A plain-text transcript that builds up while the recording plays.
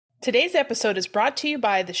Today's episode is brought to you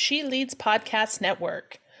by the She Leads Podcast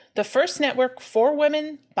Network, the first network for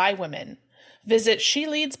women by women. Visit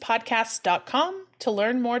sheleadspodcast.com to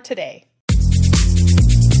learn more today.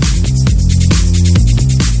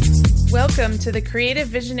 Welcome to the Creative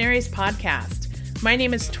Visionaries podcast. My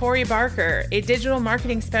name is Tori Barker, a digital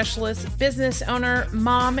marketing specialist, business owner,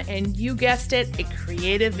 mom, and you guessed it, a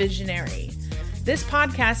creative visionary. This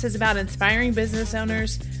podcast is about inspiring business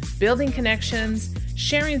owners, building connections,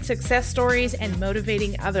 sharing success stories, and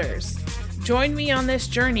motivating others. Join me on this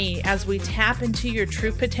journey as we tap into your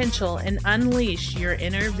true potential and unleash your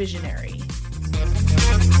inner visionary.